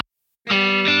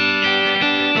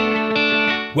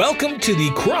Welcome to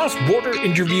the Cross Border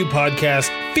Interview Podcast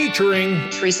featuring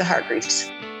Teresa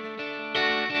Hargreaves.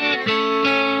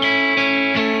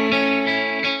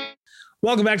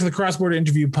 Welcome back to the Cross Border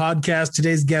Interview Podcast.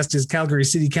 Today's guest is Calgary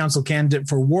City Council candidate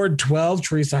for Ward 12,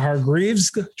 Teresa Hargreaves.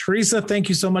 Teresa, thank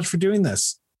you so much for doing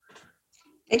this.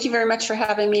 Thank you very much for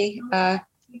having me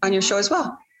on your show as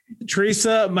well.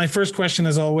 Teresa, my first question,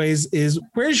 as always, is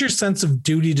where's your sense of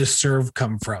duty to serve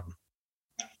come from?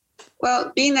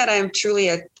 Well, being that I am truly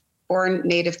a born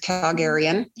native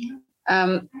Calgarian,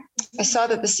 I saw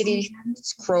that the city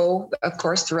grow, of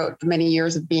course, throughout the many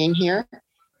years of being here.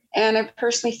 And I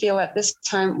personally feel at this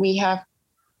time we have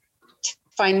to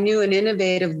find new and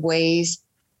innovative ways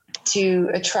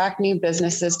to attract new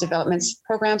businesses, developments,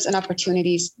 programs, and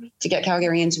opportunities to get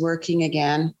Calgarians working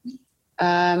again,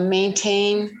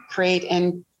 maintain, create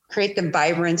the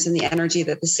vibrance and the energy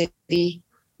that the city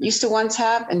used to once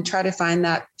have, and try to find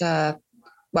that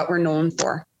what we're known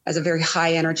for as a very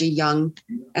high energy, young,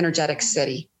 energetic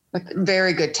city with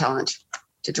very good talent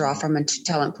to draw from and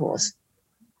talent pools.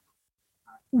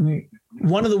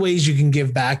 One of the ways you can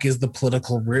give back is the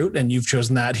political route, and you've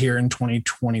chosen that here in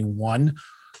 2021.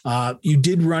 You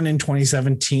did run in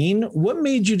 2017. What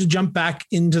made you to jump back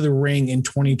into the ring in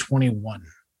 2021?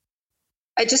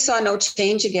 I just saw no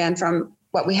change again from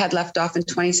what we had left off in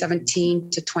 2017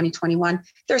 to 2021.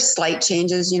 There's slight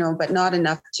changes, but not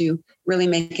enough to really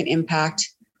make an impact.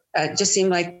 It just seemed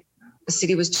like the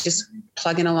city was just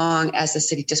plugging along as the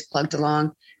city just plugged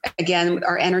along. Again,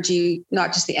 our energy,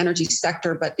 not just the energy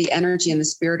sector, but the energy and the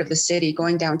spirit of the city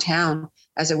going downtown,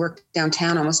 as I worked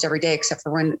downtown almost every day, except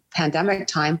for when pandemic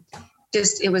time,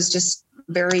 it was just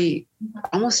very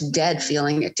almost dead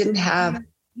feeling. It didn't have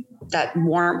that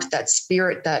warmth, that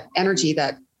spirit, that energy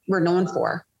that we're known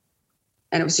for.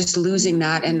 And it was just losing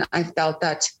that. And I felt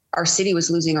that our city was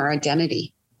losing our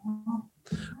identity.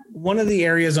 One of the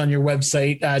areas on your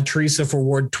website, Teresa for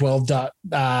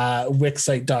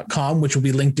ward12.wixsite.com, which will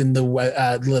be linked in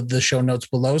the show notes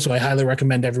below. So I highly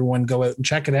recommend everyone go out and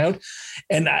check it out.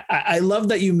 And I love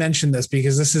that you mentioned this,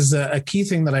 because this is a key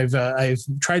thing that I've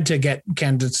tried to get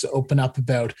candidates to open up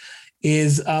about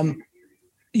is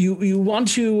you want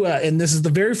to, and this is the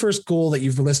very first goal that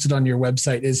you've listed on your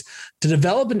website, is to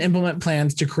develop and implement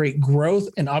plans to create growth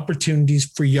and opportunities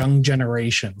for young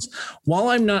generations. While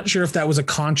I'm not sure if that was a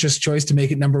conscious choice to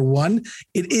make it number one,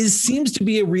 seems to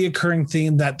be a reoccurring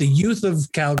theme that the youth of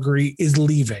Calgary is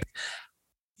leaving.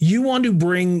 You want to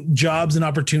bring jobs and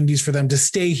opportunities for them to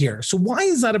stay here. So why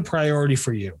is that a priority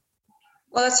for you?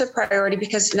 Well, that's a priority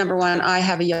because, number one, I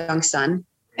have a young son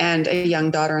and a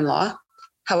young daughter-in-law.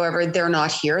 However, they're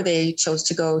not here. They chose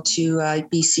to go to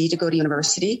BC to go to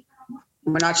university.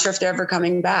 We're not sure if they're ever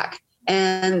coming back.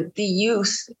 And the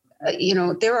youth,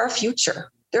 they're our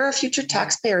future. They're our future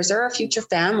taxpayers. They're our future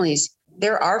families.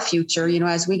 They're our future.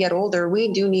 As we get older,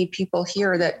 we do need people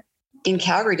here that in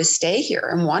Calgary to stay here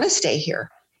and want to stay here.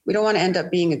 We don't want to end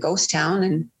up being a ghost town.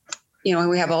 And,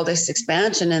 we have all this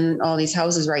expansion and all these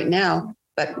houses right now.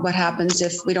 But what happens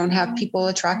if we don't have people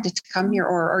attracted to come here,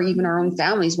 or even our own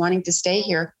families wanting to stay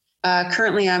here?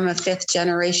 Currently, I'm a fifth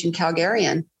generation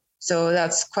Calgarian. So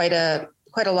that's quite a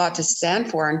lot to stand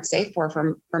for and say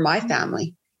for my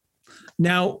family.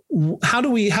 Now, how do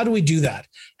we do that?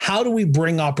 How do we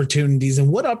bring opportunities,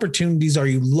 and what opportunities are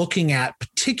you looking at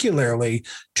particularly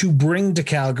to bring to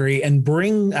Calgary and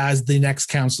bring as the next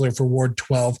councillor for Ward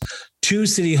 12 to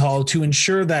City Hall to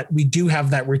ensure that we do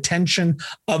have that retention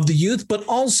of the youth, but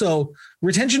also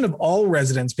retention of all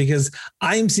residents? Because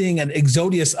I'm seeing an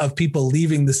exodus of people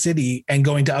leaving the city and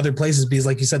going to other places because,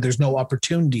 like you said, there's no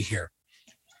opportunity here.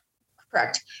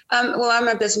 Correct. Well, I'm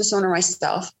a business owner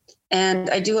myself. And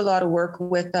I do a lot of work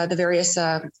with the various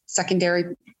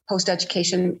secondary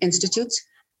post-education institutes.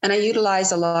 And I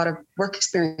utilize a lot of work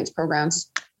experience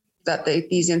programs that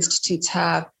these institutes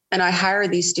have. And I hire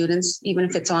these students, even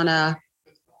if it's on a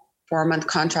 4-month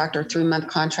contract or 3-month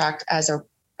contract, as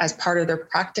part of their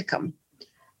practicum.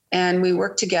 And we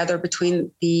work together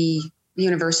between the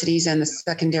universities and the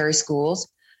secondary schools.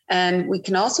 And we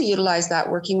can also utilize that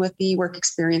working with the work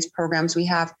experience programs we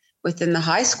have within the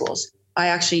high schools. I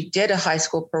actually did a high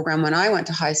school program when I went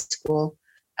to high school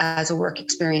as a work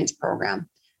experience program.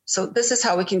 So this is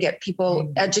how we can get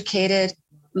people educated,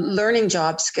 learning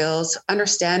job skills,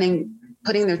 understanding,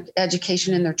 putting their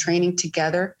education and their training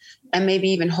together, and maybe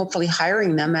even hopefully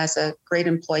hiring them as a great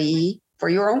employee for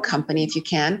your own company if you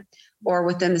can, or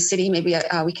within the city. Maybe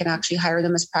we can actually hire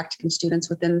them as practicum students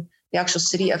within the actual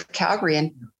city of Calgary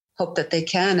and hope that they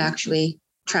can actually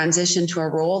transition to a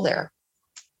role there.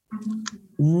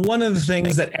 One of the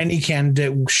things that any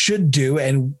candidate should do,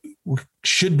 and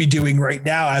should be doing right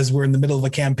now as we're in the middle of a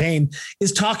campaign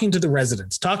is talking to the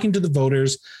residents, talking to the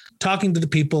voters, talking to the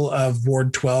people of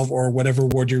Ward 12 or whatever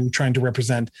ward you're trying to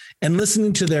represent, and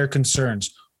listening to their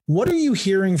concerns. What are you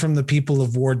hearing from the people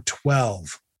of Ward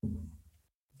 12?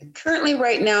 Currently,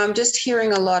 right now, I'm just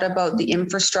hearing a lot about the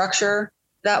infrastructure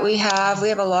that we have. We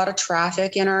have a lot of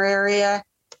traffic in our area.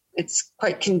 It's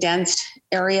quite condensed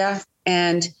area.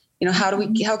 And, how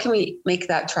can we make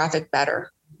that traffic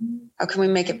better? How can we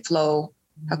make it flow?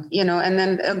 And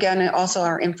then again, also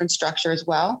our infrastructure as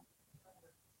well.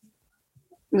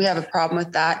 We have a problem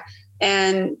with that.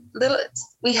 And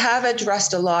we have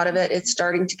addressed a lot of it. It's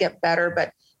starting to get better,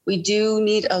 but we do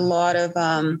need a lot of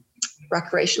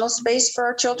recreational space for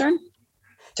our children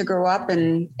to grow up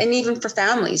and even for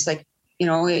families, like,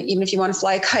 even if you want to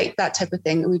fly a kite, that type of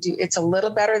thing. It's a little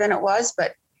better than it was,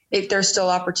 but there's still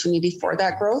opportunity for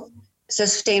that growth.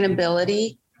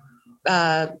 Sustainability,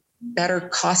 better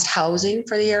cost housing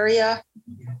for the area.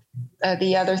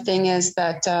 The other thing is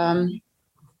that,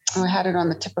 I had it on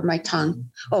the tip of my tongue.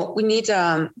 Oh, we need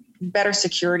better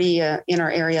security in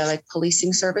our area, like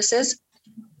policing services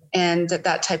and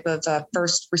that type of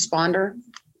first responder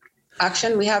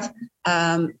action. We have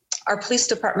our police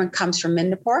department comes from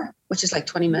Mindapore, which is like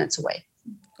 20 minutes away.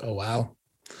 Oh, wow.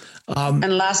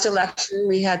 And last election,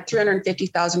 we had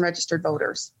 350,000 registered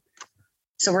voters.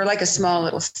 So we're like a small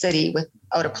little city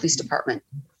without a police department.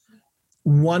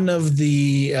 One of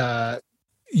the,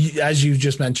 as you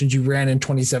just mentioned, you ran in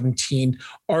 2017.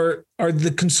 Are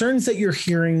the concerns that you're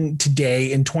hearing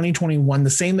today in 2021 the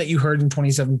same that you heard in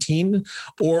 2017,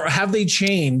 or have they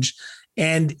changed?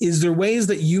 And is there ways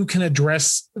that you can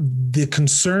address the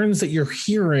concerns that you're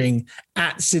hearing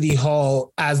at City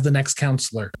Hall as the next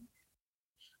councillor?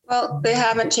 Well, they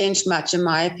haven't changed much, in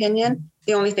my opinion.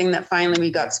 The only thing that finally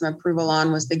we got some approval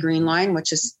on was the Green Line,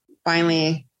 which is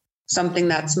finally something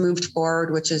that's moved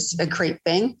forward, which is a great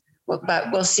thing.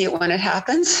 But we'll see it when it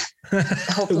happens.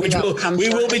 Hopefully we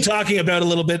will be talking about a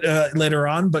little bit later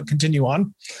on, but continue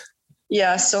on.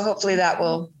 Yeah, so hopefully that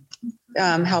will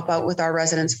help out with our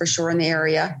residents for sure in the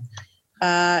area.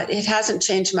 It hasn't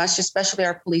changed much, especially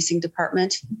our policing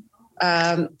department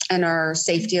and our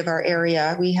safety of our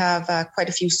area. We have quite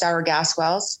a few sour gas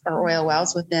wells or oil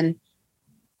wells within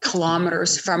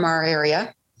kilometers from our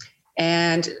area.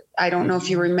 And I don't know if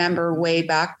you remember way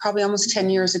back, probably almost 10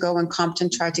 years ago, when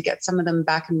Compton tried to get some of them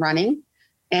back and running.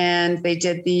 And they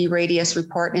did the radius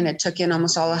report, and it took in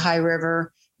almost all of High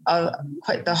River,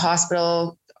 quite the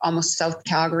hospital, almost South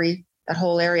Calgary, that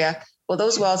whole area. Well,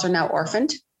 those wells are now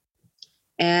orphaned.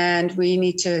 And we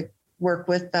need to work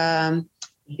with the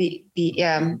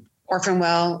Orphan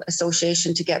Well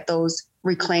Association to get those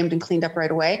reclaimed and cleaned up right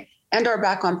away, and are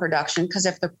back on production, because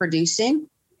if they're producing,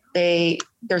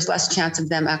 there's less chance of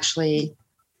them actually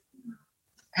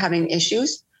having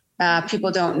issues.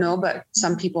 People don't know, but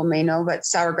some people may know, but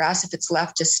sour gas, if it's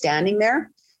left just standing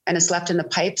there and it's left in the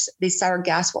pipes, the sour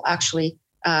gas will actually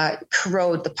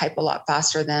corrode the pipe a lot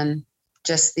faster than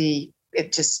just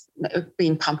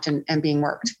being pumped and being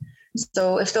worked.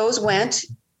 So if those went,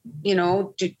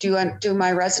 do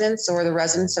my residents or the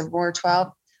residents of Ward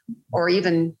 12 or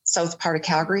even south part of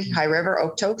Calgary, High River,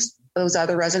 Okotoks, those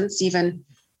other residents, even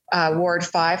Ward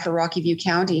 5 for Rocky View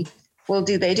County,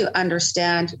 they do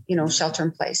understand, shelter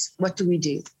in place. What do we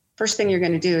do? First thing you're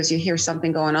going to do is you hear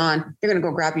something going on, you're going to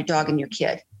go grab your dog and your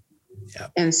kid.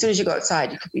 Yep. And as soon as you go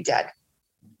outside, you could be dead.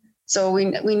 So we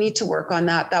need to work on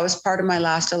that. That was part of my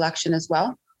last election as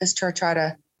well, is to try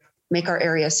to make our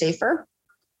area safer.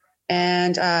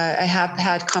 And I have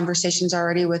had conversations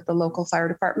already with the local fire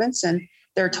departments, and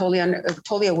they're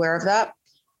totally aware of that.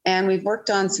 And we've worked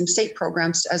on some state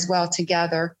programs as well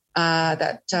together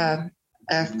that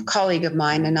a colleague of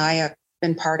mine and I have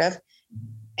been part of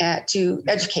to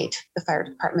educate the fire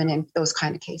department in those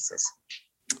kind of cases.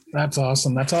 That's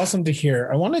awesome. That's awesome to hear.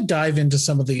 I want to dive into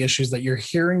some of the issues that you're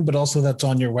hearing, but also that's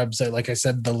on your website. Like I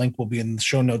said, the link will be in the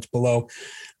show notes below.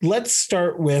 Let's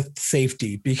start with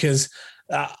safety, because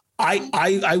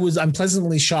I'm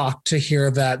pleasantly shocked to hear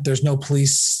that there's no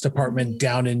police department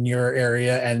down in your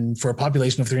area. And for a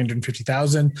population of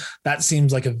 350,000, that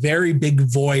seems like a very big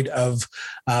void of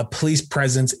police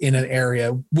presence in an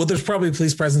area. Well, there's probably a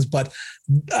police presence, but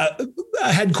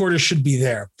a headquarters should be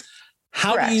there.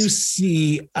 How Correct. Do you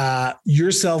see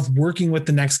yourself working with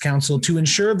the next council to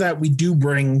ensure that we do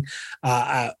bring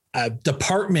a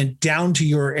department down to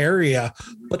your area,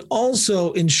 but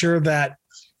also ensure that,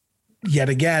 yet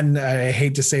again, I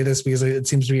hate to say this because it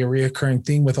seems to be a reoccurring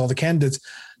theme with all the candidates,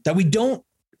 that we don't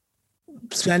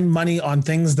spend money on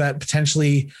things that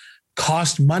potentially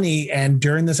cost money. And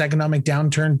during this economic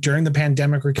downturn, during the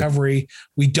pandemic recovery,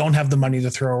 we don't have the money to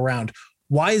throw around.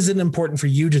 Why is it important for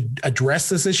you to address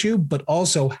this issue? But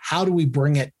also, how do we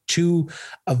bring it to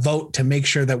a vote to make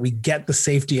sure that we get the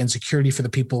safety and security for the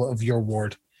people of your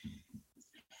ward?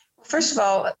 First of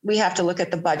all, we have to look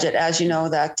at the budget. As you know,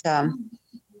 that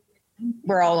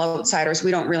we're all outsiders.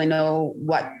 We don't really know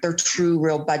what their true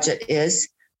real budget is.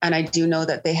 And I do know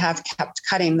that they have kept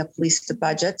cutting the police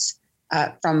budgets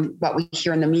from what we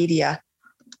hear in the media.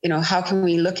 You know, how can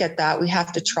we look at that? We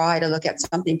have to try to look at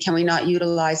something. Can we not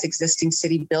utilize existing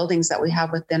city buildings that we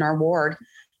have within our ward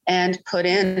and put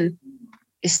in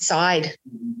a side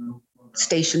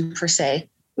station per se?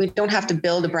 We don't have to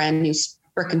build a brand new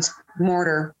brick and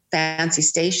mortar fancy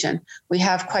station. We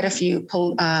have quite a few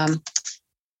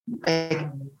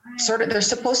they're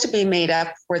supposed to be made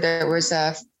up where there was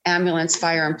a ambulance,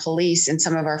 fire, and police in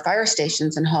some of our fire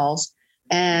stations and halls.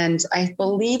 And I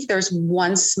believe there's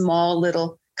one small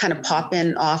little kind of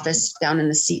pop-in office down in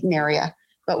the Seton area,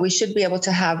 but we should be able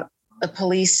to have a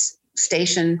police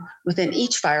station within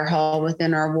each fire hall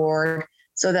within our ward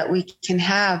so that we can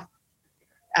have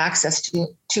access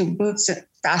to boots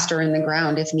faster in the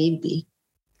ground if need be.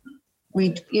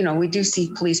 We do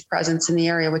see police presence in the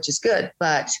area, which is good,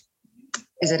 but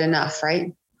is it enough,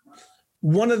 right?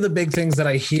 One of the big things that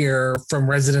I hear from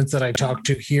residents that I talk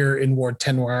to here in Ward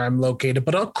 10, where I'm located,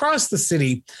 but across the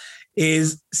city,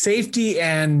 is safety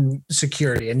and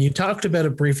security. And you talked about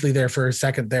it briefly there for a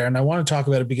second there. And I want to talk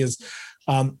about it because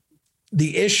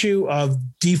the issue of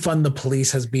defund the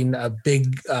police has been a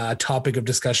big topic of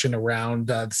discussion around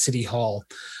the City Hall.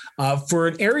 For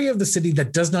an area of the city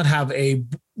that does not have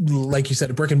like you said,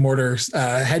 a brick and mortar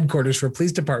headquarters for a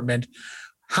police department,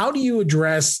 how do you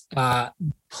address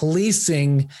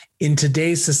policing in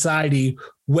today's society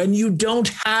when you don't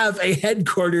have a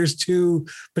headquarters to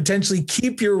potentially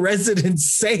keep your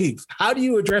residents safe? How do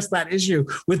you address that issue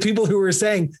with people who are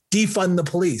saying defund the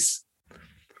police?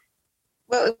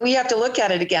 Well, we have to look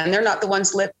at it again. They're not the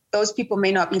ones those people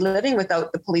may not be living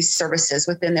without the police services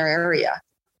within their area.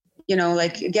 You know,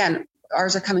 like, again,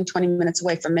 ours are coming 20 minutes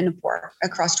away from Minnepore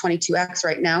across 22X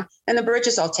right now. And the bridge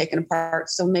is all taken apart.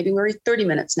 So maybe we're 30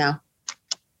 minutes now.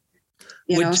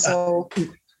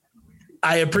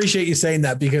 I appreciate you saying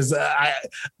that because I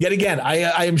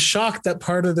am shocked that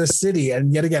part of the city,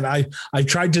 and yet again, I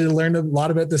tried to learn a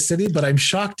lot about the city, but I'm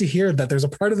shocked to hear that there's a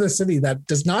part of the city that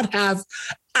does not have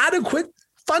adequate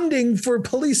funding for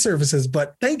police services.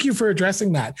 But thank you for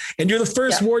addressing that. And you're the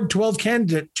first Ward 12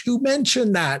 candidate to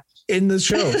mention that in the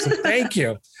show. So thank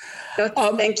you.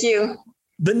 Thank you.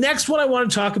 The next one I want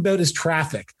to talk about is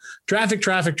traffic. Traffic.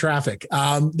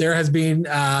 There has been,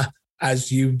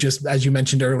 as you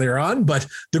mentioned earlier on, but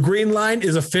the Green Line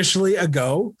is officially a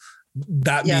go.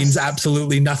 That means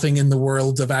absolutely nothing in the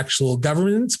world of actual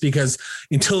governance, because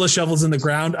until the shovel's in the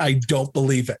ground, I don't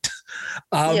believe it.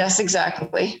 Yes,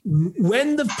 exactly.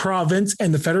 When the province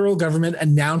and the federal government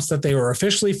announced that they were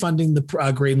officially funding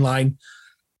the Green Line,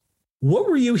 what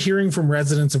were you hearing from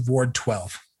residents of Ward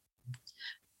 12?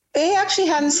 They actually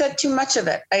hadn't said too much of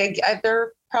it.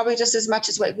 They're probably just as much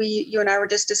as what you and I were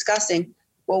just discussing.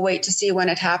 We'll wait to see when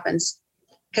it happens,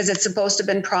 because it's supposed to have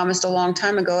been promised a long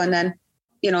time ago. And then,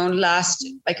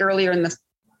 earlier in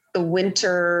the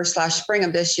winter / spring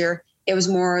of this year, it was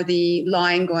more the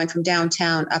line going from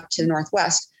downtown up to the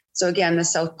northwest. So again, the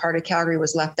south part of Calgary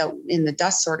was left out in the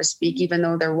dust, so to speak, even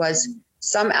though there was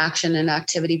some action and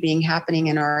activity happening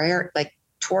in our area, like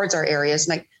towards our areas,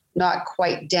 like not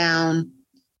quite down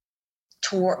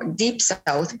toward deep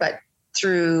south, but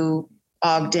through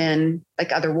Ogden,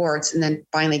 like other wards, and then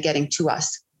finally getting to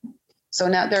us. So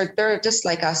now they're just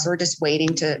like us. We're just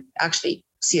waiting to actually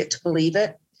see it to believe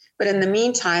it. But in the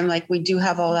meantime, like, we do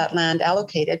have all that land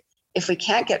allocated. If we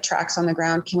can't get tracks on the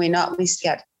ground, can we not at least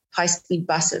get high-speed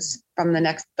buses from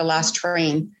the last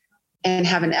train and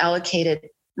have an allocated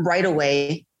right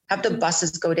away, have the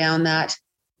buses go down that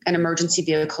and emergency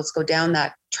vehicles go down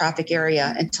that traffic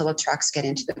area until the trucks get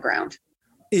into the ground?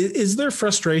 Is there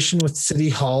frustration with City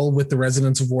Hall, with the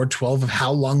residents of Ward 12, of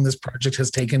how long this project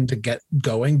has taken to get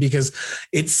going? Because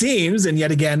it seems, and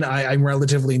yet again, I'm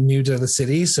relatively new to the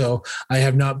city, so I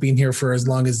have not been here for as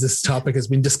long as this topic has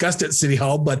been discussed at City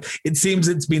Hall, but it seems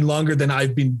it's been longer than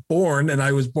I've been born, and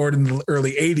I was born in the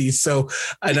early 80s. So,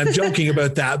 and I'm joking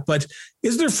about that, but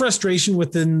is there frustration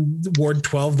within Ward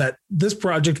 12 that this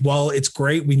project, while it's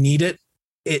great, we need it,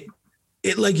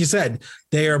 like you said,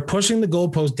 they are pushing the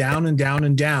goalpost down and down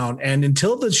and down. And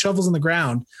until the shovel's in the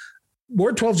ground,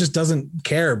 Ward 12 just doesn't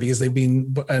care, because they've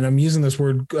been, and I'm using this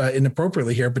word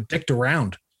inappropriately here, but dicked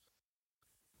around.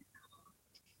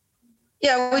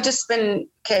 Yeah, we just been,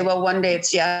 okay, well, one day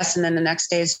it's yes, and then the next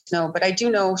day is no. But I do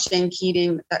know Shane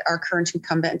Keating, that our current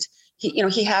incumbent,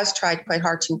 he has tried quite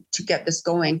hard to get this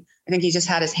going. I think he just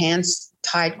had his hands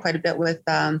tied quite a bit with,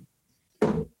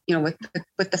 with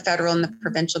the federal and the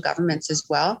provincial governments as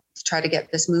well to try to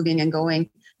get this moving and going.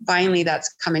 Finally,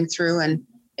 that's coming through, and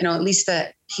at least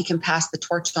that he can pass the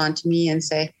torch on to me and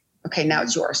say, okay, now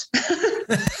it's yours.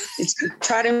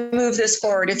 Try to move this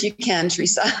forward if you can,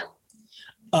 Teresa.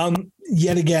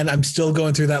 Yet again, I'm still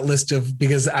going through that list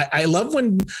because I love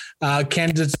when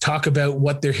candidates talk about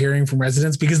what they're hearing from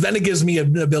residents, because then it gives me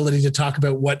an ability to talk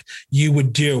about what you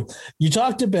would do. You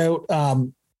talked about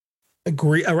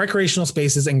recreational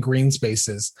spaces and green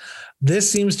spaces. This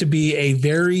seems to be a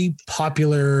very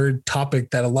popular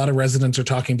topic that a lot of residents are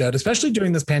talking about, especially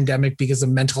during this pandemic, because of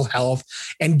mental health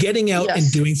and getting out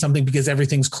and doing something because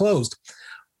everything's closed.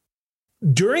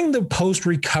 During the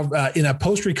in a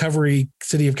post-recovery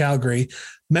city of Calgary,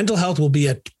 mental health will be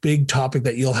a big topic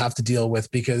that you'll have to deal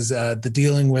with, because the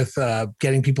dealing with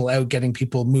getting people out, getting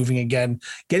people moving again,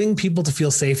 getting people to feel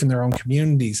safe in their own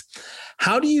communities.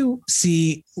 How do you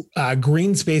see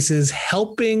green spaces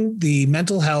helping the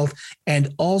mental health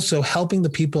and also helping the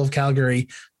people of Calgary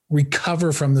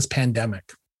recover from this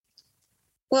pandemic?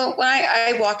 Well, when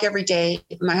I walk every day,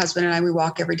 my husband and I, we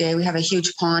walk every day. We have a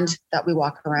huge pond that we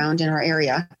walk around in our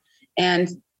area, and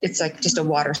it's like just a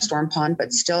water storm pond,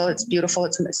 but still it's beautiful.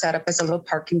 It's set up as a little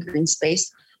park and green space,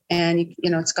 and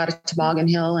it's got a toboggan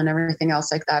hill and everything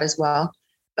else like that as well.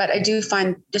 But I do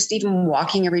find just even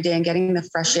walking every day and getting the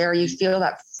fresh air, you feel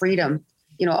that freedom,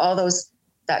 all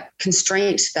that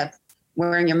constraint, that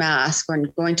wearing your mask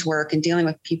when going to work and dealing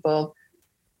with people,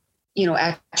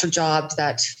 at your jobs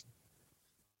that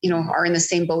are in the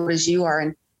same boat as you are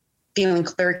and feeling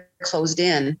very closed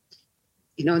in,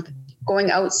 going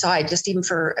outside just even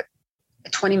for a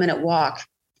 20-minute walk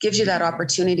gives you that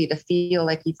opportunity to feel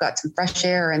like you've got some fresh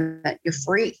air and that you're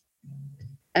free.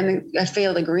 And I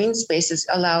feel the green spaces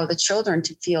allow the children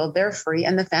to feel they're free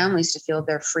and the families to feel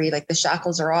they're free, like the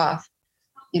shackles are off,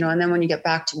 and then when you get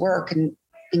back to work and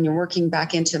you're working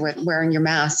back into it, wearing your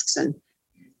masks and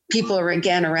people are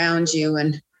again around you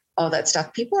and all that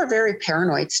stuff. People are very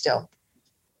paranoid still,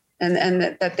 and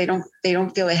that they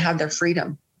don't feel they have their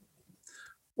freedom.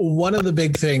 One of the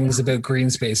big things about green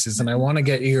spaces, and I want to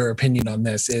get your opinion on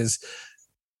this, is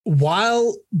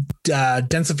while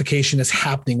densification is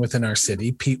happening within our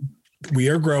city, we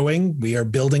are growing, we are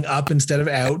building up instead of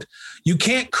out. You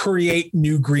can't create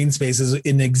new green spaces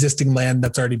in existing land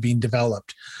that's already being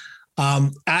developed.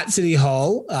 At City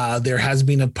Hall, there has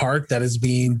been a park that is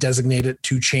being designated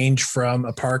to change from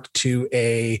a park to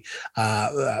a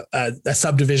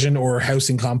subdivision or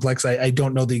housing complex. I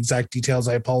don't know the exact details.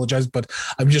 I apologize, but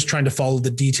I'm just trying to follow the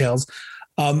details.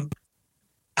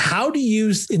 How do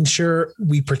you ensure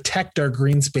we protect our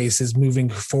green spaces moving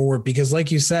forward? Because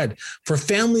like you said, for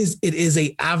families, it is an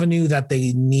avenue that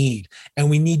they need, and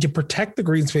we need to protect the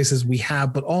green spaces we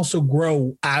have, but also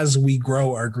grow as we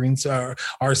grow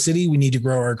our city. We need to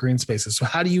grow our green spaces. So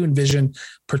how do you envision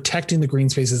protecting the green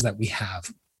spaces that we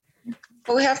have?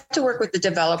 Well, we have to work with the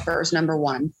developers, number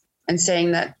one, and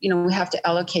saying that, we have to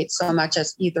allocate so much,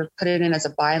 as either put it in as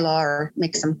a bylaw or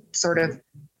make some sort of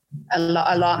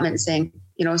allotment saying,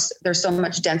 there's so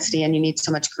much density and you need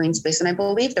so much green space. And I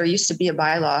believe there used to be a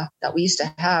bylaw that we used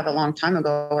to have a long time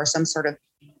ago, or some sort of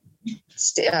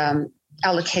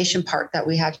allocation part that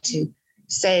we had to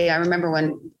say. I remember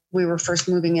when we were first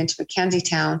moving into Mackenzie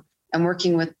Town and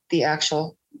working with the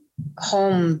actual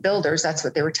home builders, that's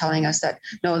what they were telling us, that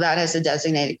no, that has a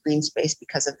designated green space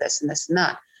because of this and this and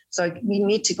that. So we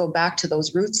need to go back to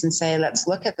those roots and say, let's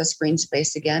look at this green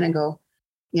space again and go,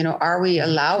 are we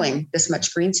allowing this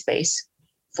much green space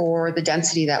for the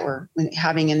density that we're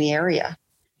having in the area?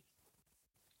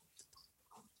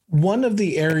 One of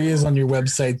the areas on your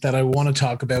website that I want to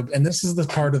talk about, and this is the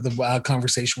part of the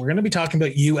conversation, we're going to be talking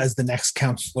about you as the next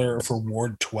councillor for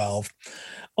Ward 12.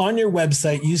 On your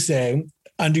website, you say,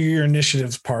 under your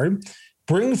initiatives part,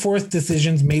 bring forth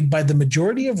decisions made by the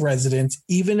majority of residents,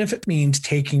 even if it means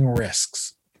taking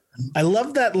risks. I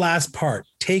love that last part,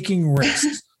 taking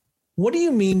risks. What do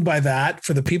you mean by that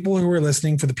for the people who are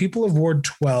listening, for the people of Ward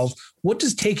 12? What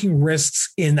does taking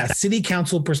risks in a city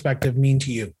council perspective mean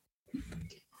to you?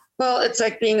 Well, it's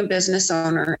like being a business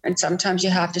owner, and sometimes you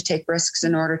have to take risks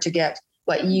in order to get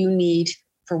what you need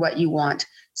for what you want.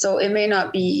 So it may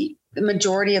not be the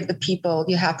majority of the people,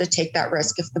 you have to take that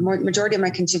risk. If the majority of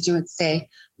my constituents say,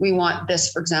 we want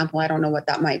this, for example, I don't know what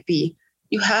that might be,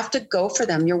 you have to go for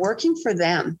them. You're working for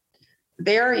them.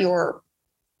 They're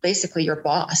basically your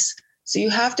boss. So you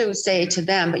have to say to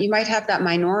them, but you might have that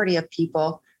minority of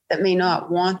people that may not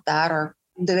want that or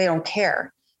they don't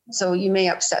care. So you may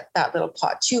upset that little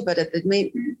pot too, but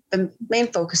the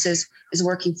main focus is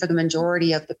working for the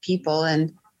majority of the people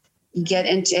and get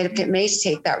into it. If it may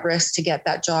take that risk to get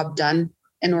that job done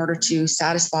in order to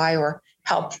satisfy or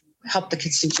help the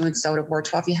constituents out of Ward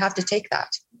 12, you have to take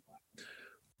that.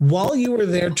 While you were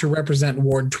there to represent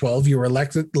Ward 12, you were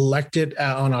elected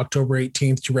on October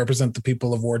 18th to represent the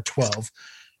people of Ward 12.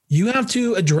 You have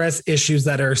to address issues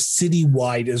that are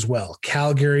citywide as well,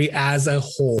 Calgary as a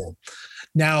whole.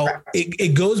 Now,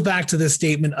 it goes back to the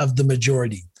statement of the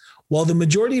majority. While the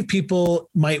majority of people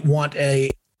might want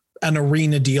an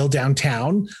arena deal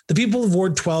downtown, the people of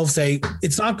Ward 12 say,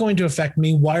 it's not going to affect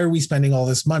me. Why are we spending all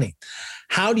this money?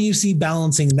 How do you see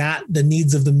balancing that, the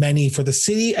needs of the many for the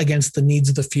city against the needs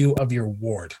of the few of your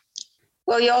ward?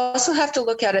 Well, you also have to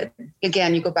look at it,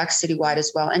 again, you go back citywide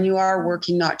as well. And you are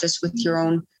working not just with your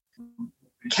own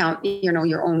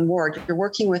your own ward. You're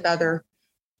working with other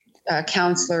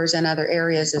counselors and other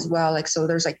areas as well. Like, so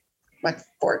there's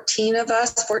 14 of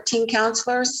us, 14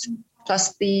 counselors,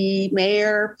 plus the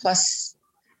mayor, plus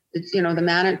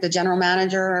the general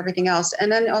manager, everything else.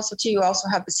 And then also too, you also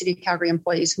have the City of Calgary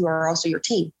employees who are also your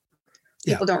team.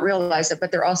 People don't realize it,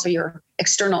 but they're also your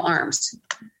external arms.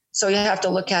 So you have to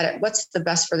look at it. What's the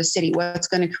best for the city? What's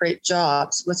going to create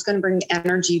jobs? What's going to bring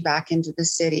energy back into the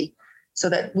city so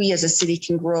that we as a city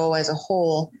can grow as a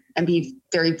whole and be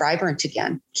very vibrant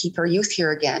again, keep our youth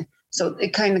here again. So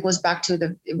it kind of goes back to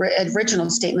the original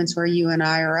statements where you and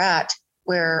I are at,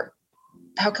 where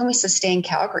how can we sustain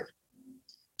Calgary?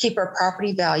 Keep our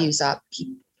property values up,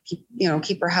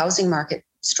 keep our housing market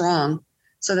strong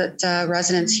so that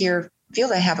residents here feel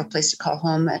they have a place to call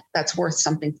home that's worth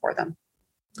something for them.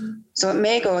 So it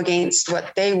may go against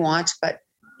what they want, but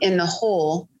in the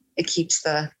whole, it keeps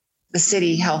the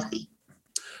city healthy.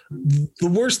 The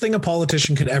worst thing a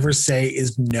politician could ever say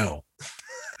is no,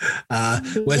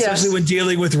 especially when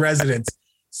dealing with residents.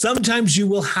 Sometimes you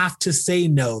will have to say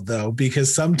no, though,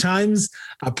 because sometimes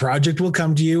a project will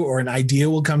come to you or an idea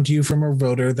will come to you from a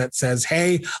voter that says,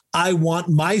 hey, I want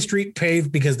my street paved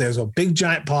because there's a big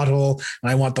giant pothole and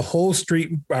I want the whole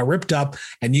street ripped up.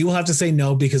 And you will have to say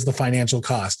no because of the financial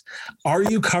cost. Are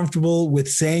you comfortable with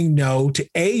saying no to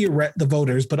the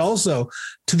voters, but also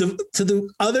to the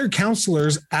other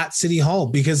councillors at City Hall?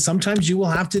 Because sometimes you will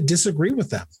have to disagree with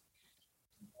them.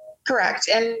 Correct.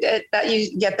 And that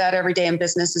you get that every day in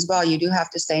business as well. You do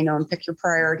have to say no and pick your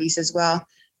priorities as well.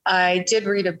 I did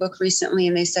read a book recently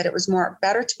and they said it was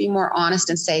better to be more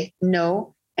honest and say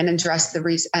no and address the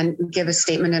reason and give a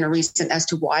statement and a reason as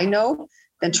to why no,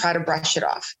 than try to brush it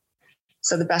off.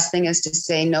 So the best thing is to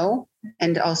say no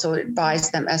and also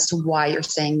advise them as to why you're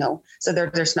saying no. So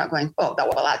they're just not going, oh,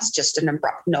 well, that's just an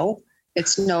abrupt no.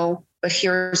 It's no, but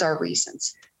here's our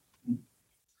reasons.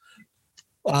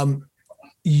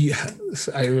 Yeah,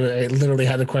 I literally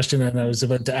had a question and I was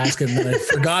about to ask it and then I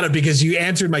forgot it because you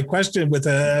answered my question with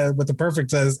a perfect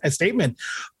statement.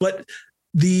 But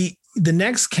the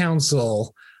next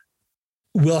council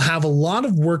will have a lot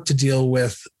of work to deal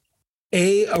with,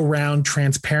 around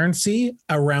transparency,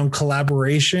 around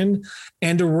collaboration,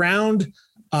 and around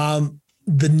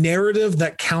the narrative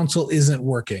that council isn't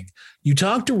working. You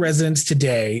talk to residents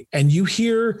today and you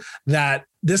hear that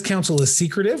this council is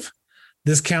secretive.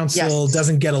 This council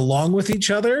doesn't get along with each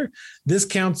other. This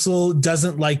council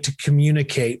doesn't like to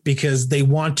communicate because they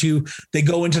go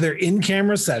into their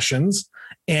in-camera sessions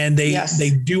and they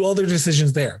do all their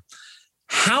decisions there.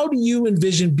 How do you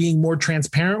envision being more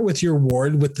transparent with your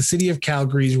ward, with the City of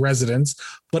Calgary's residents,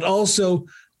 but also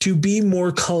to be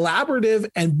more collaborative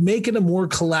and make it a more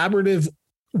collaborative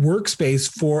workspace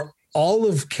for all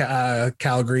of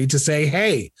Calgary to say,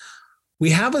 hey, we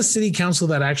have a city council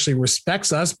that actually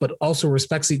respects us, but also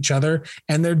respects each other,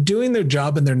 and they're doing their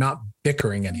job and they're not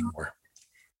bickering anymore?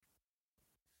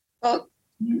 Well,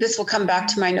 this will come back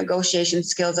to my negotiation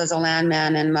skills as a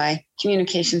landman and my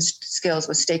communication skills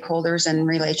with stakeholders and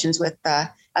relations with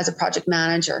as a project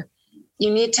manager. You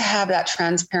need to have that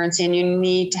transparency and you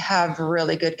need to have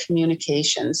really good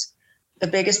communications. The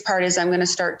biggest part is I'm going to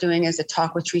start doing is a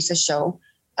Talk with Teresa show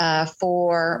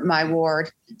for my ward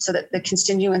so that the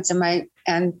constituents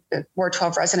and the Ward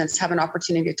 12 residents have an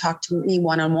opportunity to talk to me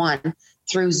one-on-one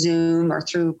through Zoom or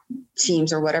through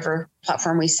Teams or whatever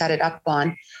platform we set it up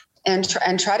on, and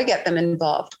try to get them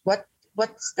involved.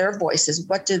 What's their voices?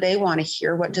 What do they want to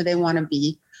hear? What do they want to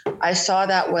be? I saw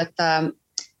that with a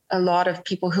lot of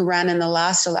people who ran in the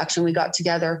last election. We got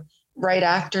together right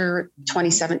after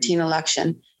 2017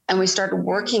 election and we started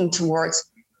working towards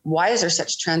why is there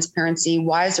such transparency?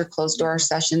 Why is there closed door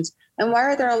sessions? And why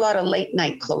are there a lot of late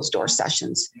night closed door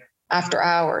sessions after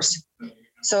hours?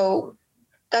 So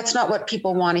that's not what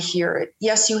people want to hear.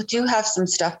 Yes, you do have some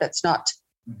stuff that's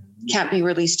can't be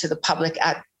released to the public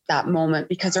at that moment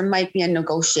because there might be a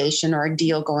negotiation or a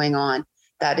deal going on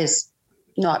that is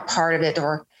not part of it,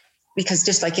 or because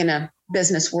just like in a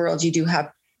business world, you do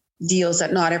have deals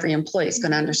that not every employee is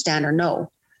going to understand or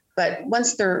know. But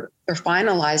once they're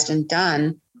finalized and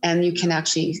done, and you can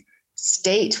actually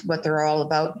state what they're all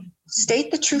about,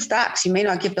 state the true facts. You may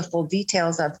not give the full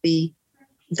details of the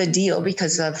deal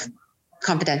because of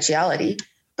confidentiality,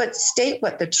 but state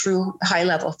what the true high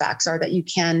level facts are that you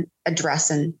can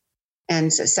address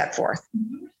and set forth.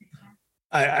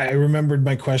 I remembered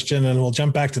my question, and we'll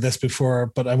jump back to this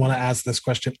but I want to ask this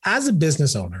question. As a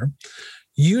business owner,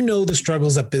 you know the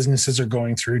struggles that businesses are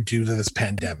going through due to this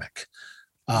pandemic.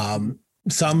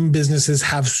 Some businesses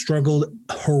have struggled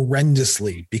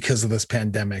horrendously because of this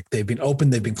pandemic. They've been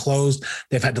open, they've been closed,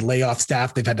 they've had to lay off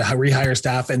staff, they've had to rehire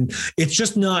staff, and it's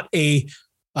just not a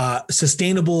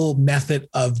sustainable method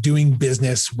of doing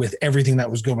business with everything that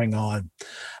was going on.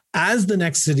 As the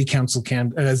next city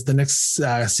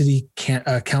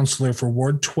councilor for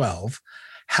Ward 12,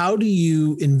 how do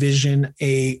you envision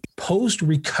a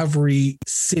post-recovery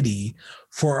city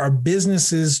for our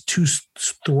businesses to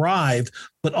thrive,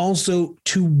 but also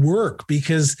to work?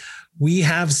 Because we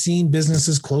have seen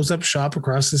businesses close up shop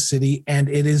across the city, and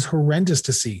it is horrendous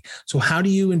to see. So how do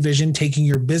you envision taking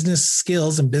your business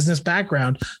skills and business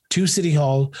background to City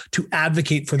Hall to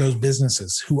advocate for those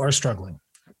businesses who are struggling?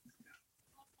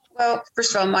 Well,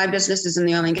 first of all, my business is in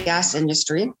the oil and gas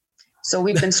industry. So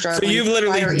we've been struggling. So you've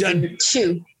literally done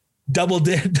two. Double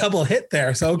hit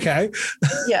there. So, okay.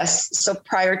 Yes. So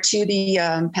prior to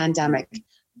the pandemic,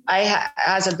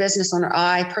 as a business owner,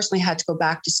 I personally had to go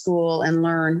back to school and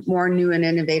learn more new and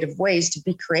innovative ways to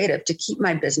be creative, to keep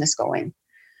my business going.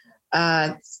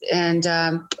 I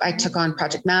took on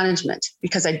project management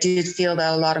because I did feel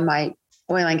that a lot of my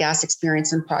oil and gas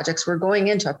experience and projects were going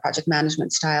into a project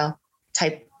management style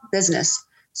type business.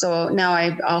 So now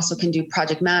I also can do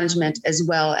project management as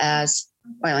well as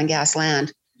oil and gas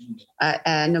land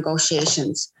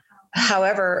negotiations.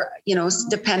 However,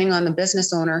 depending on the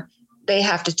business owner, they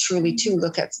have to truly too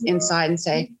look at inside and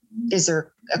say, is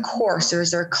there a course, or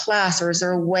is there a class, or is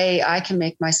there a way I can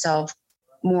make myself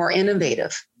more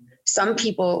innovative? Some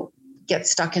people get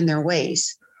stuck in their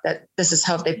ways, that this is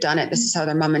how they've done it. This is how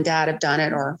their mom and dad have done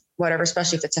it, or whatever,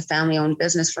 especially if it's a family owned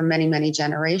business for many, many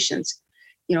generations.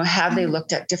 Have they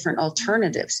looked at different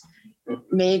alternatives?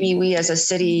 Maybe we as a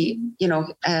city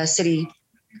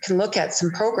can look at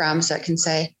some programs that can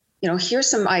say,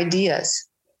 here's some ideas,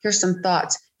 here's some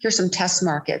thoughts, here's some test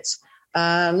markets.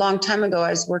 A long time ago,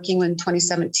 I was working in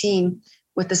 2017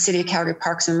 with the City of Calgary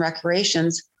Parks and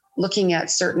Recreations, looking at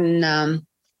certain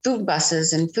food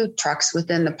buses and food trucks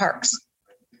within the parks.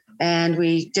 And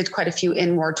we did quite a few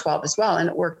in Ward 12 as well, and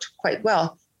it worked quite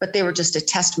well, but they were just a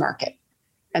test market.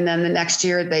 And then the next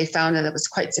year they found that it was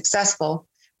quite successful,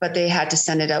 but they had to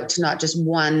send it out to not just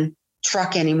one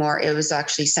truck anymore. It was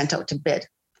actually sent out to bid.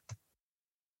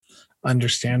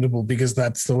 Understandable, because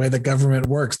that's the way the government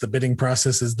works. The bidding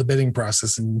process is the bidding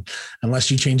process. And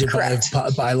unless you change it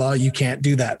by law, you can't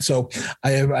do that. So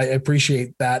I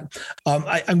appreciate that.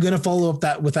 I'm going to follow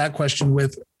up with that question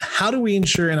with, how do we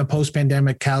ensure in a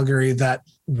post-pandemic Calgary that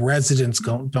residents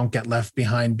don't get left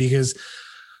behind? Because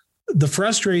the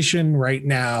frustration right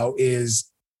now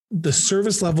is the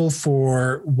service level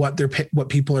for what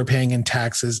people are paying in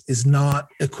taxes is not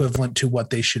equivalent to what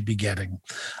they should be getting.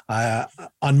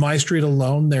 On my street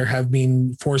alone, there have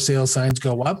been for sale signs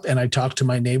go up, and I talk to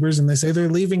my neighbors and they say they're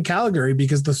leaving Calgary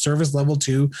because the service level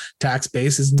 2 tax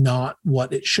base is not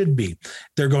what it should be.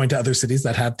 They're going to other cities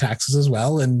that have taxes as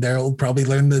well, and they'll probably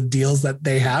learn the deals that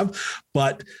they have.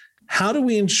 But how do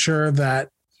we ensure that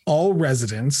all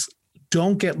residents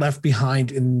don't get left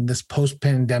behind in this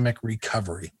post-pandemic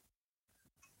recovery?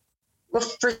 Well,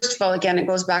 first of all, again, it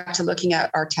goes back to looking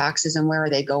at our taxes and where are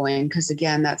they going? Because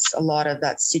again, that's a lot of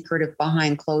that secretive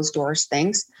behind closed doors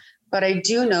things. But I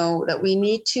do know that we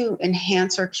need to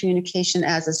enhance our communication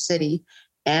as a city.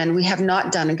 And we have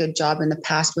not done a good job in the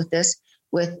past with this,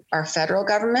 with our federal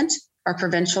government, our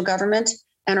provincial government,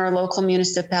 and our local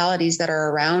municipalities that are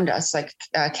around us, like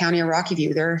County of Rocky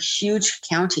View. They're a huge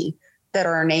county that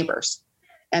are our neighbors.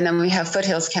 And then we have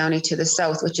Foothills County to the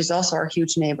south, which is also our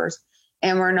huge neighbors.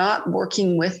 And we're not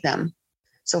working with them.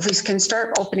 So if we can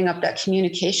start opening up that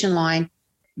communication line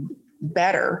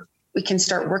better, we can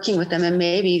start working with them. And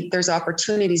maybe there's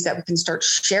opportunities that we can start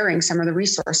sharing some of the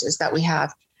resources that we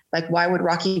have. Like, why would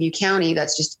Rocky View County,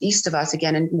 that's just east of us,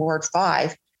 again in Ward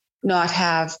 5, not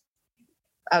have,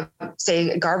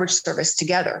 say, a garbage service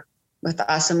together? with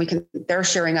us, and they're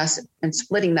sharing us and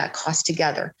splitting that cost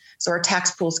together. So our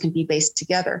tax pools can be based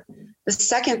together. The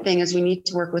second thing is we need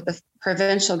to work with the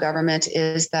provincial government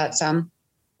is that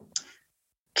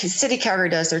City Calgary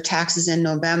does their taxes in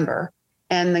November,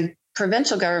 and the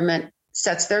provincial government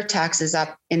sets their taxes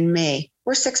up in May.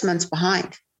 We're 6 months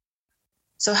behind.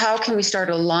 So how can we start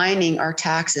aligning our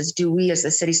taxes? Do we as the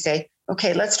city say,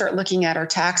 okay, let's start looking at our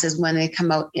taxes when they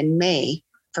come out in May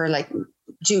for like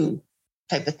June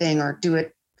type of thing, or do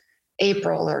it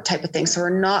April or type of thing. So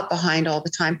we're not behind all the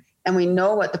time. And we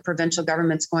know what the provincial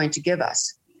government's going to give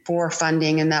us for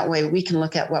funding. And that way we can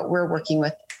look at what we're working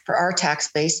with for our tax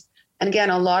base. And again,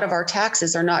 a lot of our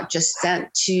taxes are not just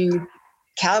sent to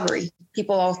Calgary.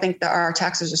 People all think that our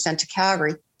taxes are sent to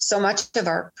Calgary. So much of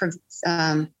our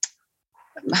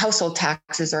household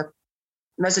taxes or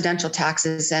residential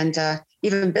taxes and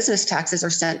even business taxes are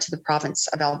sent to the province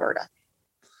of Alberta.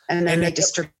 And then they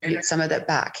distribute some of that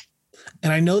back.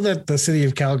 And I know that the city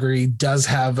of Calgary does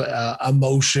have a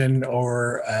motion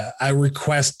or a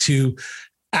request to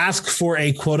ask for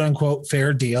a quote unquote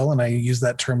fair deal. And I use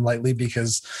that term lightly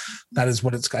because that is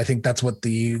what I think that's what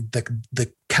the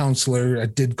councillor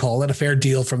did call it, a fair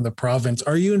deal from the province.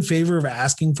 Are you in favor of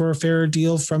asking for a fair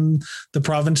deal from the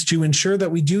province to ensure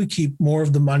that we do keep more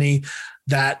of the money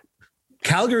that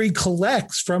Calgary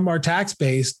collects from our tax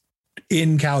base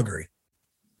in Calgary?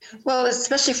 Well,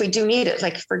 especially if we do need it.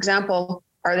 Like, for example,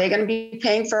 are they going to be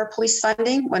paying for our police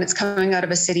funding when it's coming out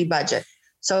of a city budget?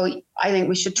 So I think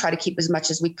we should try to keep as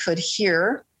much as we could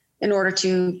here in order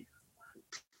to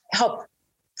help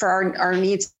for our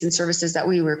needs and services that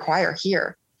we require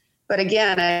here. But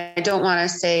again, I don't want to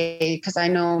say, because I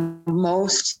know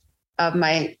most of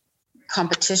my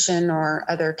competition or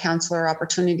other councillor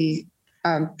opportunity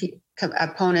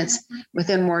opponents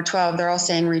within Ward 12, they're all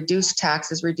saying reduce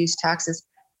taxes.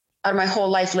 Out of my whole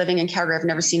life living in Calgary, I've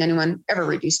never seen anyone ever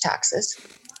reduce taxes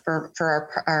for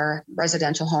our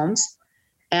residential homes.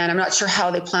 And I'm not sure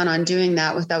how they plan on doing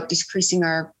that without decreasing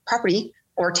our property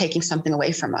or taking something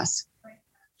away from us.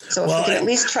 So if we can at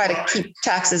least try to keep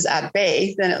taxes at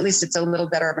bay, then at least it's a little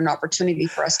better of an opportunity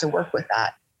for us to work with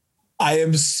that. I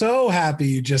am so happy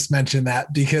you just mentioned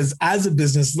that, because as a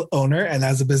business owner and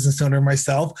as a business owner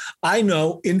myself, I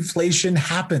know inflation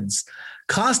happens.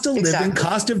 Cost of living,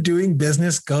 cost of doing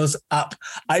business goes up.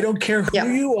 I don't care who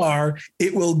you are.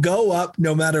 It will go up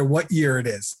no matter what year it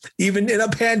is. Even in a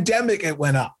pandemic, it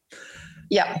went up.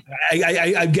 Yeah.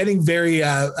 I'm getting very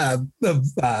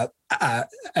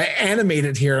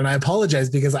animated here, and I apologize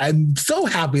because I'm so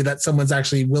happy that someone's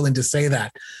actually willing to say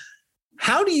that.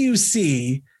 How do you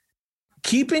see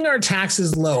keeping our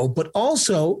taxes low, but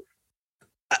also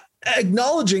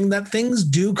acknowledging that things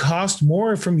do cost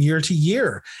more from year to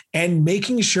year, and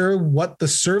making sure what the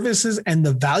services and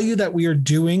the value that we are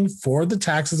doing for the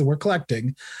taxes that we're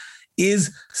collecting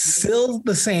is still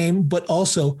the same, but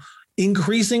also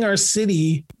increasing our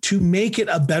city to make it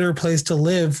a better place to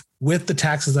live with the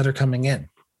taxes that are coming in?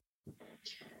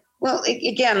 Well,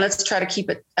 again, let's try to keep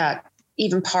it at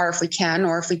even par if we can,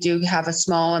 or if we do have a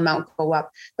small amount go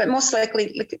up. But most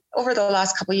likely, over the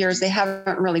last couple of years, they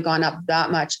haven't really gone up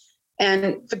that much.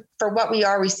 And for what we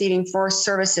are receiving for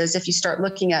services, if you start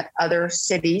looking at other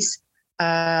cities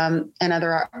and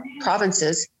other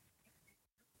provinces,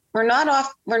 we're not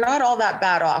all that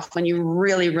bad off when you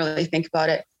really, really think about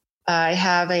it. I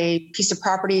have a piece of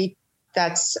property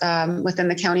that's within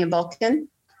the county of Vulcan.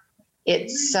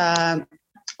 It's over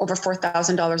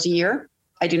 $4,000 a year.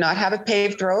 I do not have a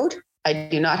paved road. I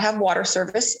do not have water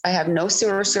service. I have no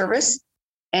sewer service.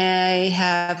 I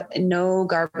have no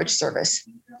garbage service.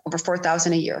 Over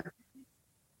 $4,000 a year.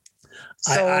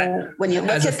 So when you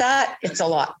look at that, it's a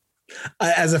lot.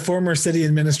 As a former city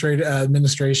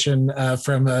administration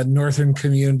from a northern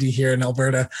community here in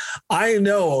Alberta, I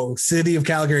know City of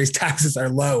Calgary's taxes are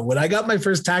low. When I got my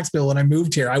first tax bill when I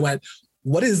moved here, I went,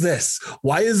 what is this?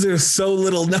 Why is there so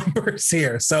little numbers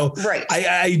here? So right.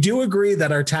 I do agree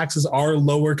that our taxes are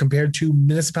lower compared to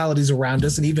municipalities around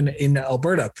us and even in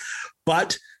Alberta.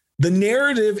 But the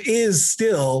narrative is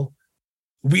still,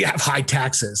 we have high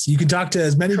taxes. You can talk to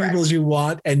as many people as you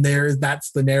want, and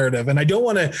that's the narrative. And I don't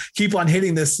want to keep on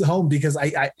hitting this home because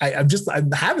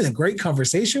I'm having a great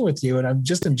conversation with you, and I'm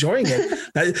just enjoying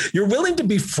it. You're willing to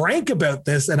be frank about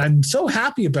this, and I'm so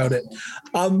happy about it.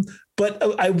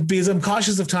 But because I'm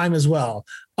cautious of time as well.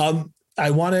 I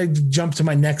want to jump to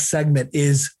my next segment.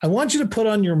 Is I want you to put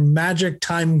on your magic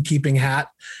timekeeping hat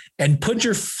and put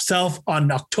yourself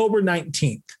on October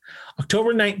 19th.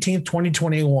 October 19th,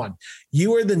 2021.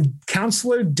 You are the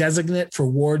councillor designate for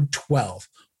Ward 12.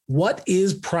 What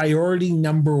is priority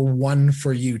number one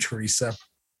for you, Teresa?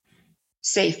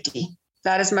 Safety.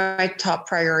 That is my top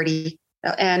priority,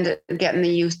 and getting the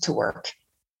youth to work.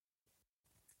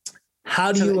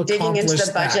 How do you digging accomplish into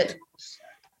the budget? that?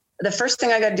 The first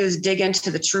thing I got to do is dig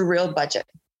into the true real budget.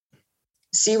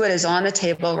 See what is on the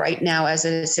table right now as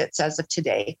it sits as of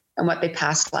today and what they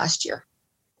passed last year.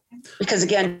 Because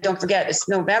again, don't forget, it's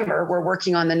November. We're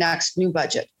working on the next new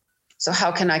budget. So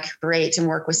how can I create and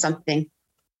work with something?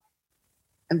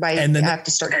 And I have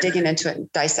to start digging into it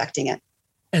and dissecting it.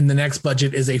 And the next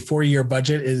budget is a 4-year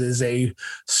budget. It is a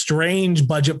strange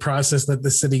budget process that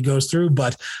the city goes through,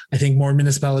 but I think more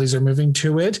municipalities are moving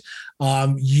to it.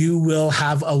 You will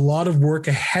have a lot of work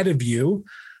ahead of you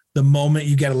the moment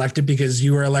you get elected, because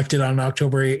you were elected on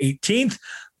October 18th.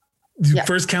 The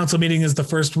first council meeting is the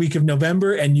first week of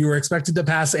November, and you are expected to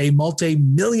pass a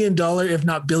multi-million-dollar, if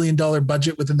not billion-dollar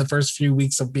budget within the first few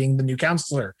weeks of being the new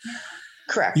councillor.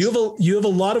 Correct. You have a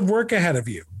lot of work ahead of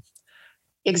you.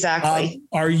 Exactly.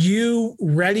 Are you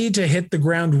ready to hit the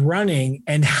ground running?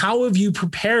 And how have you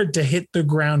prepared to hit the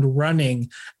ground running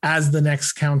as the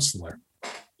next councillor?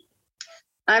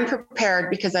 I'm prepared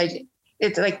because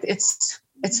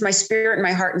it's my spirit and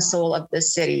my heart and soul of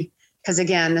this city. Because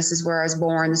again, this is where I was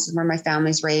born. This is where my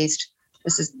family's raised.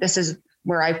 This is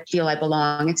where I feel I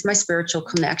belong. It's my spiritual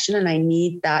connection, and I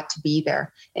need that to be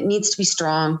there. It needs to be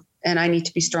strong, and I need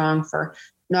to be strong for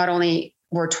not only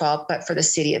Ward 12, but for the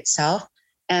city itself.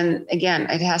 And again,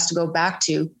 it has to go back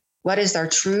to what is our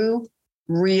true,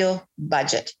 real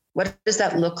budget? What does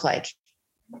that look like?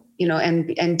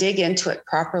 And dig into it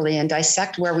properly and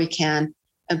dissect where we can,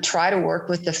 and try to work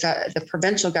with the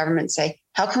provincial government and say,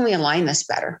 how can we align this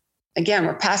better? Again,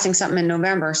 we're passing something in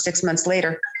November, 6 months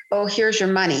later. Oh, here's your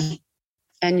money.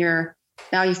 And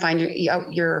now you find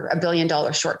you're $1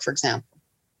 billion short, for example.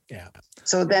 Yeah.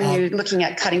 So then you're looking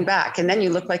at cutting back, and then you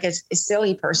look like a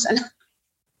silly person.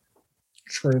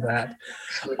 True that.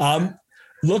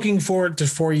 Looking forward to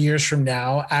 4 years from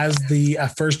now as the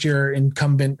first year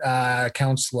incumbent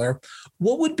councillor,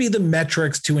 what would be the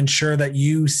metrics to ensure that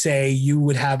you say you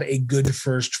would have a good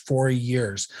first 4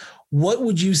 years? What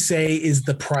would you say is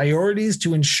the priorities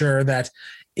to ensure that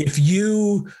if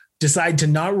you decide to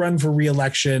not run for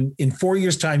re-election in 4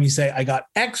 years' time, you say, I got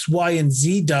X, Y, and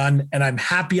Z done, and I'm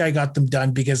happy I got them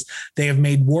done because they have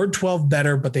made Ward 12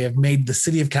 better, but they have made the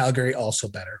city of Calgary also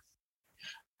better?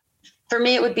 For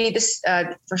me, it would be this,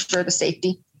 for sure, the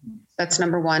safety. That's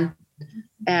number one.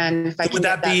 And if I can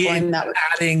get that going, that would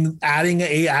adding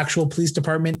a actual police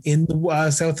department in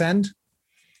the South End.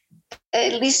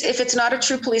 At least if it's not a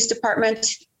true police department,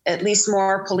 at least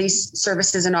more police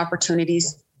services and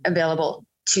opportunities available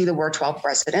to the Ward 12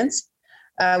 residents.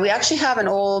 We actually have an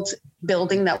old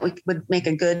building that we would make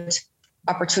a good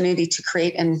opportunity to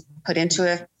create and put into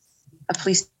a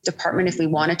police department if we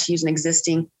wanted to use an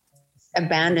existing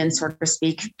abandoned, so to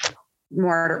speak,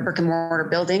 more brick and mortar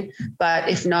building. But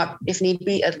if not, if need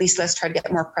be, at least let's try to get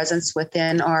more presence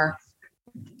within our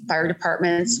fire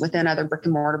departments, within other brick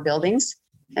and mortar buildings,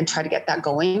 and try to get that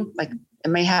going. Like, it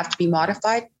may have to be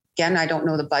modified. Again, I don't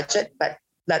know the budget, but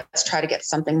let's try to get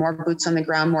something more boots on the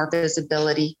ground, more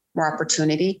visibility, more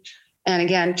opportunity. And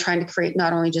again, trying to create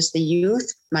not only just the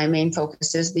youth, my main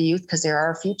focus is the youth because they're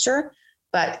our future,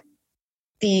 but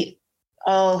the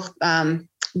all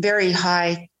very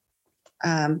high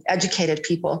educated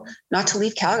people not to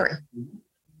leave Calgary.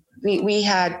 We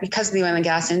had, because of the oil and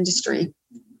gas industry,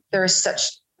 there is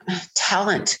such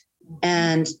talent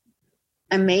and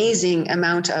amazing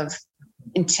amount of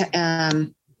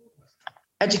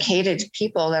educated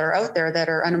people that are out there that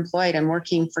are unemployed and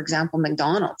working, for example,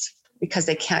 McDonald's, because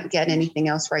they can't get anything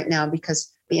else right now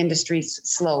because the industry's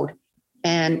slowed.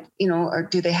 And, or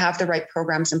do they have the right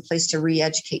programs in place to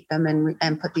re-educate them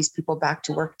and put these people back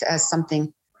to work as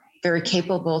something very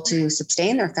capable to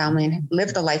sustain their family and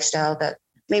live the lifestyle that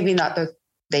maybe not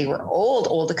they were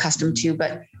old accustomed to,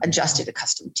 but adjusted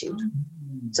accustomed to.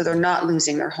 So they're not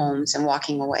losing their homes and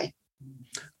walking away.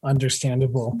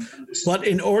 Understandable. But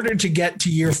in order to get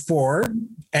to year 4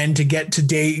 and to get to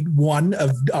day 1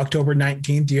 of October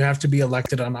 19th, you have to be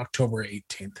elected on October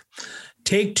 18th.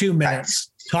 Take 2 minutes.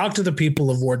 Talk to the people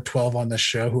of Ward 12 on this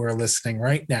show who are listening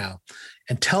right now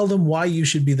and tell them why you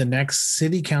should be the next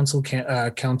city council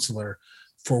councillor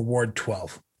for Ward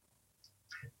 12.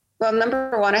 Well,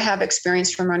 number one, I have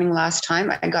experience from running last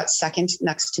time. I got second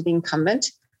next to the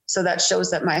incumbent. So that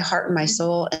shows that my heart and my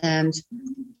soul and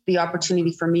the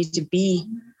opportunity for me to be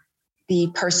the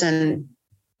person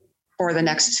for the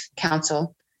next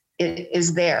council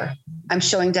is there. I'm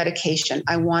showing dedication.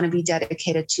 I want to be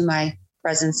dedicated to my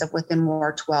presence of within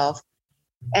Ward 12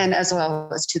 and as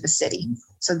well as to the city.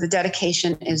 So the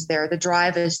dedication is there. The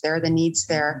drive is there. The need's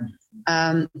there.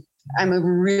 I'm a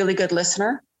really good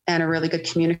listener. and a really good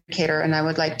communicator. And I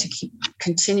would like to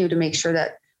continue to make sure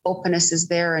that openness is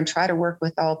there and try to work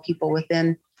with all people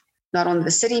within not only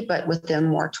the city, but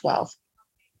within Ward 12.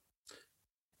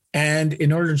 And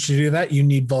in order to do that, you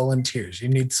need volunteers, you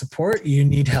need support, you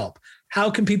need help. How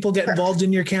can people get involved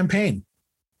in your campaign?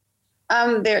 I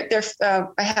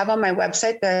have on my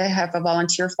website that I have a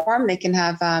volunteer form. They can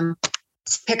have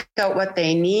pick out what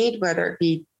they need, whether it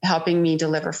be helping me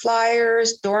deliver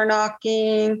flyers, door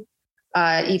knocking,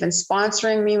 even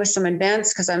sponsoring me with some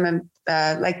events, because I'm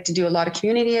like to do a lot of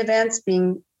community events,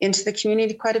 being into the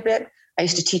community quite a bit. I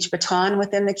used to teach baton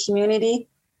within the community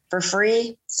for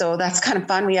free. So that's kind of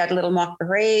fun. We had little mock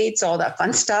parades, all that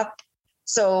fun stuff.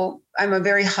 So I'm a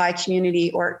very high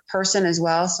community person as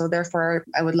well. So therefore,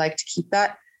 I would like to keep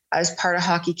that as part of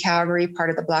Hockey Calgary, part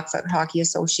of the Blackfoot Hockey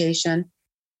Association.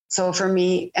 So for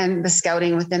me, and the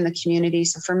scouting within the community.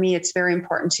 So for me, it's very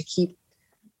important to keep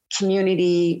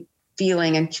community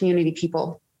feeling and community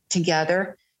people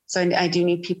together. So I do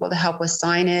need people to help with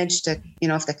signage to,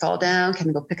 if they fall down, can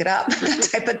we go pick it up, that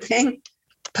type of thing.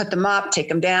 Put them up, take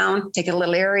them down, take a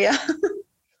little area.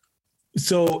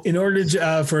 So in order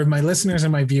to, for my listeners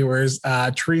and my viewers,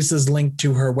 Teresa's link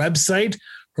to her website,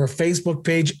 her Facebook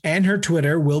page, and her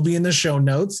Twitter will be in the show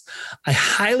notes. I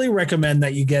highly recommend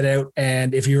that you get out,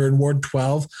 and if you're in Ward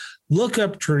 12, look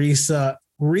up Teresa,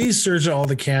 research all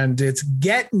the candidates,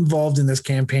 get involved in this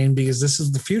campaign, because this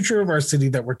is the future of our city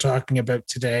that we're talking about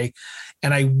today.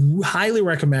 And I highly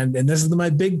recommend, and this is my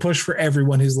big push for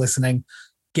everyone who's listening,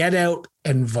 get out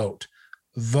and vote.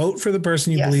 Vote for the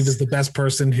person you believe is the best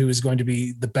person who is going to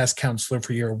be the best counselor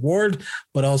for your ward,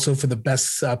 but also for the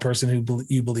best person who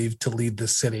you believe to lead the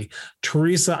city.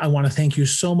 Teresa, I want to thank you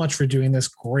so much for doing this.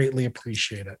 Greatly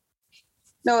appreciate it.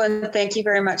 No, and thank you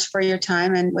very much for your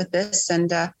time and with this.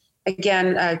 And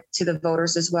again, to the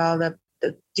voters as well,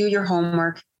 do your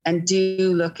homework and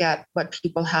do look at what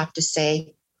people have to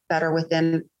say that are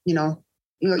within,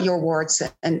 your wards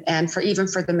and for even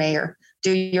for the mayor.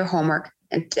 Do your homework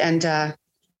and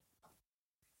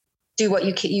do what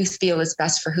you feel is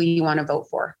best for who you want to vote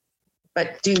for.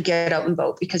 But do get out and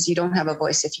vote, because you don't have a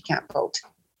voice if you can't vote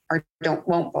or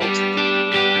won't vote.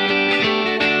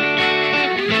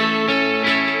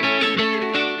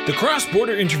 The Cross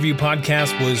Border Interview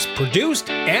podcast was produced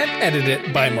and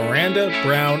edited by Miranda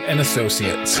Brown and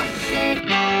Associates.